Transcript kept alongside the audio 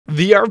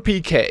The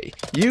RPK.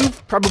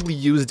 You've probably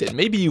used it.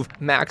 Maybe you've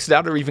maxed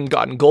out or even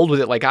gotten gold with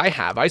it like I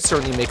have. I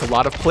certainly make a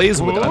lot of plays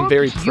with it. I'm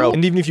very pro.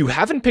 And even if you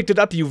haven't picked it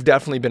up, you've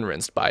definitely been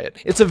rinsed by it.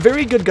 It's a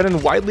very good gun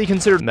and widely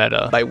considered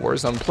meta by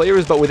Warzone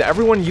players, but with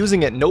everyone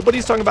using it,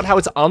 nobody's talking about how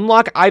its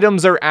unlock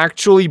items are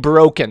actually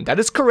broken. That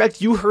is correct.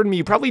 You heard me.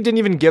 You probably didn't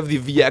even give the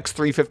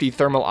VX350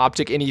 thermal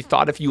optic any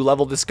thought if you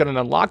leveled this gun and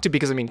unlocked it,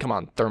 because I mean, come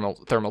on,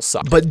 thermal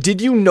suck. But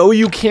did you know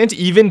you can't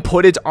even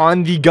put it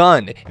on the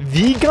gun?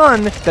 The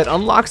gun that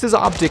unlocks this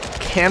optic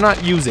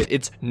cannot use it.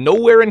 It's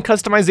nowhere in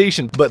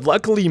customization, but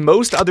luckily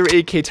most other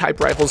AK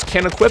type rifles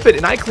can equip it,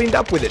 and I cleaned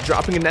up with it,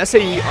 dropping an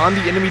SAE on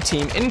the enemy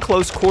team in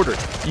close quarters.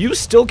 You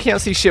still can't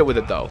see shit with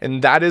it though,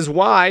 and that is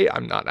why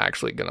I'm not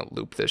actually gonna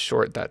loop this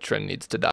short. That trend needs to die.